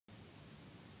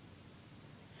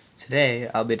Today,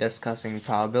 I'll be discussing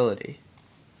probability.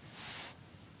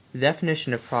 The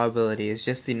definition of probability is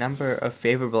just the number of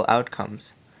favorable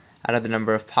outcomes out of the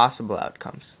number of possible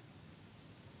outcomes.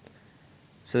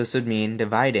 So this would mean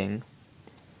dividing,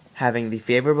 having the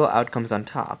favorable outcomes on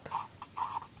top,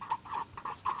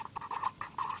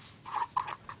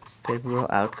 favorable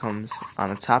outcomes on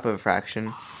the top of a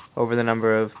fraction, over the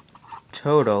number of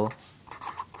total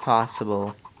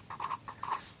possible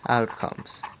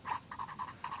outcomes.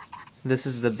 This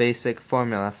is the basic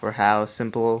formula for how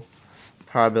simple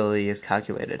probability is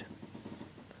calculated.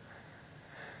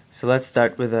 So let's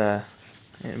start with an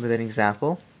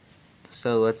example.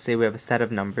 So let's say we have a set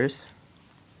of numbers,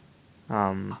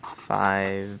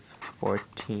 5,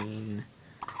 14,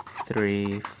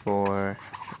 3, 4,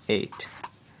 8.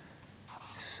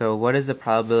 So what is the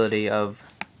probability of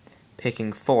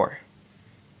picking 4?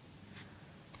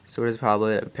 So what is the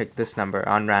probability to pick this number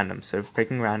on random? So if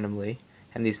picking randomly,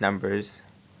 and these numbers,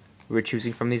 we're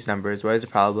choosing from these numbers, what is the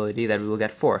probability that we will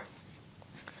get 4?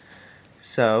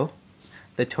 So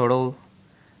the total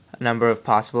number of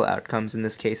possible outcomes in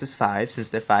this case is 5, since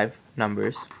they're 5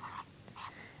 numbers,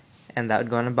 and that would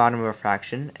go on the bottom of a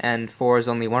fraction, and 4 is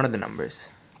only one of the numbers.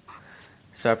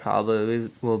 So our probability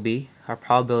will be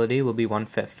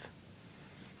 1/5,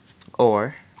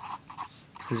 or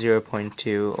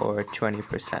 0.2, or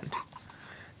 20%.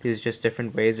 These are just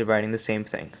different ways of writing the same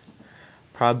thing.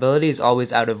 Probability is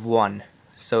always out of 1,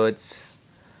 so it's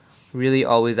really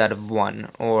always out of 1,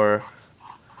 or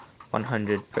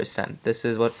 100%. This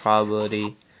is what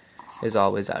probability is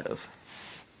always out of.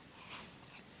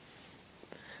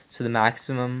 So the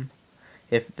maximum,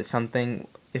 if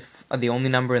the only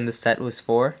number in the set was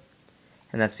 4,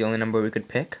 and that's the only number we could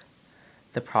pick,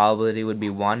 the probability would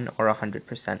be 1 or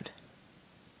 100%.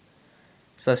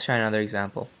 So let's try another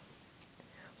example.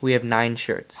 We have 9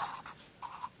 shirts,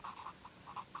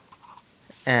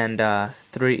 and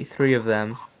three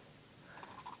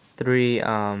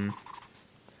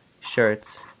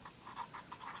shirts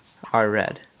are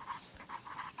red.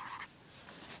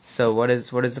 So what is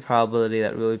the probability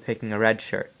that we'll be picking a red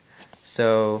shirt?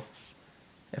 So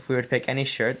if we were to pick any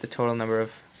shirt, the total number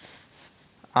of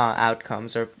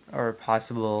outcomes or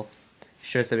possible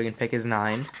shirts that we can pick is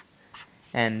 9,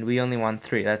 and we only want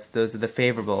 3. That's the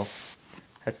favorable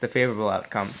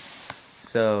outcome.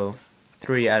 So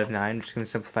 3 out of 9, which is going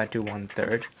to simplify to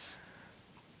 1/3,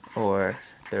 or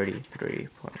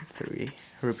 33.3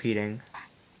 repeating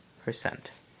percent.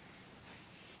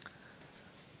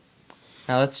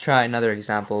 Now let's try another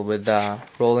example with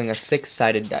rolling a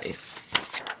 6-sided dice.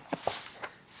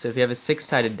 So if you have a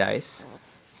 6-sided dice,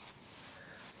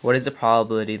 what is the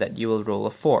probability that you will roll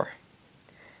a 4?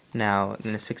 Now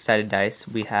in a 6-sided dice,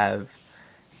 we have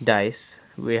a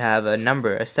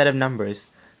set of numbers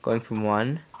going from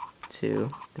 1,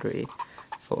 2, 3,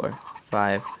 4,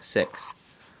 5, 6.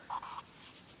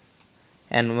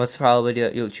 And what's the probability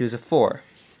that you'll choose a 4?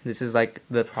 This is like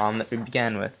the problem that we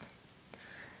began with.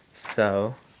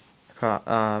 So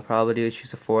probability to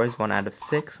choose a 4 is 1 out of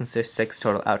 6, since there's 6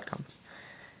 total outcomes.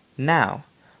 Now,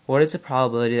 what is the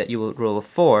probability that you will roll a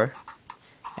 4,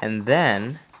 and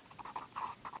then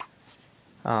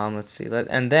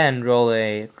and then roll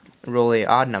a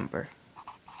odd number,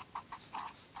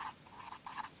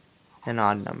 an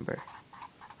odd number.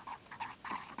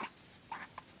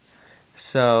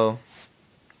 So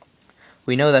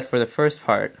we know that for the first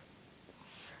part,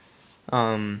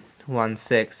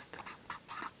 1/6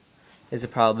 is a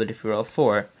probability if we roll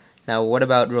 4. Now what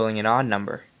about rolling an odd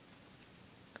number?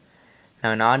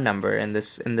 Now an odd number in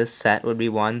this set would be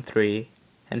 1, 3,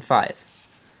 and 5.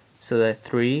 So the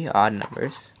 3 odd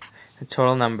numbers. The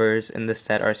total numbers in this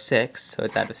set are 6, so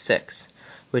it's out of 6,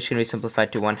 which can be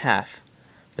simplified to 1/2.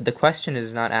 But the question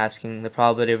is not asking the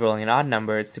probability of rolling an odd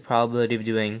number, it's the probability of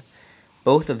doing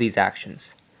both of these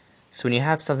actions. So when you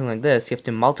have something like this, you have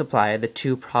to multiply the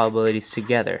two probabilities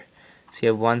together. So you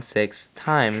have 1/6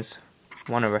 times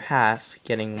 1/2,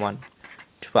 getting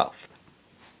 1/12.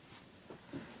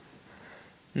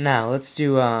 Now let's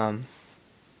do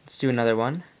another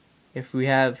one.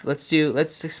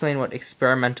 Let's explain what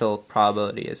experimental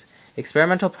probability is.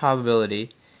 Experimental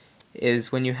probability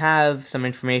is when you have some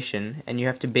information and you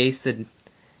have to base it,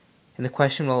 and the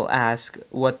question will ask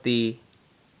what the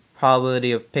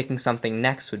probability of picking something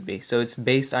next would be. So it's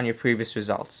based on your previous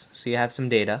results. So you have some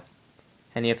data,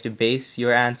 and you have to base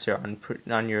your answer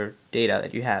on your data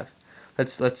that you have.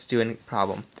 Let's do a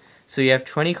problem. So you have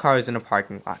 20 cars in a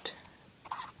parking lot.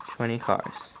 20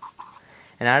 cars.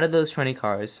 And out of those 20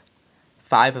 cars,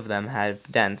 5 of them have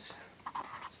dents.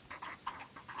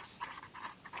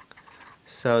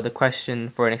 So the question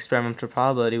for an experimental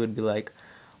probability would be like,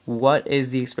 what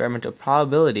is the experimental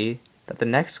probability that the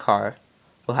next car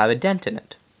will have a dent in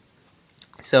it.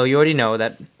 So you already know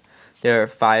that there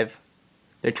are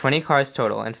 20 cars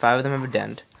total, and 5 of them have a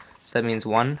dent. So that means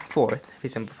 1/4, if we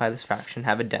simplify this fraction,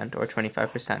 have a dent, or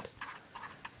 25%.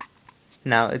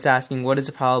 Now it's asking what is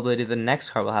the probability the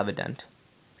next car will have a dent.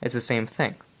 It's the same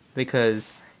thing,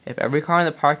 because if every car in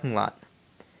the parking lot,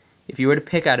 if you were to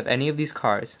pick out of any of these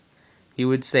cars, you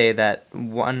would say that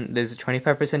there's a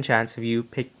 25% chance of you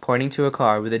pointing to a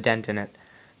car with a dent in it.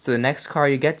 So the next car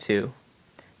you get to,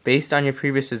 based on your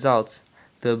previous results,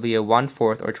 there'll be a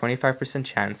 1/4 or 25%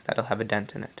 chance that it'll have a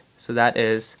dent in it. So that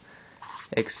is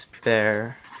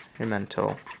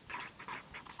experimental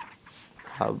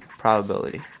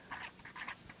probability.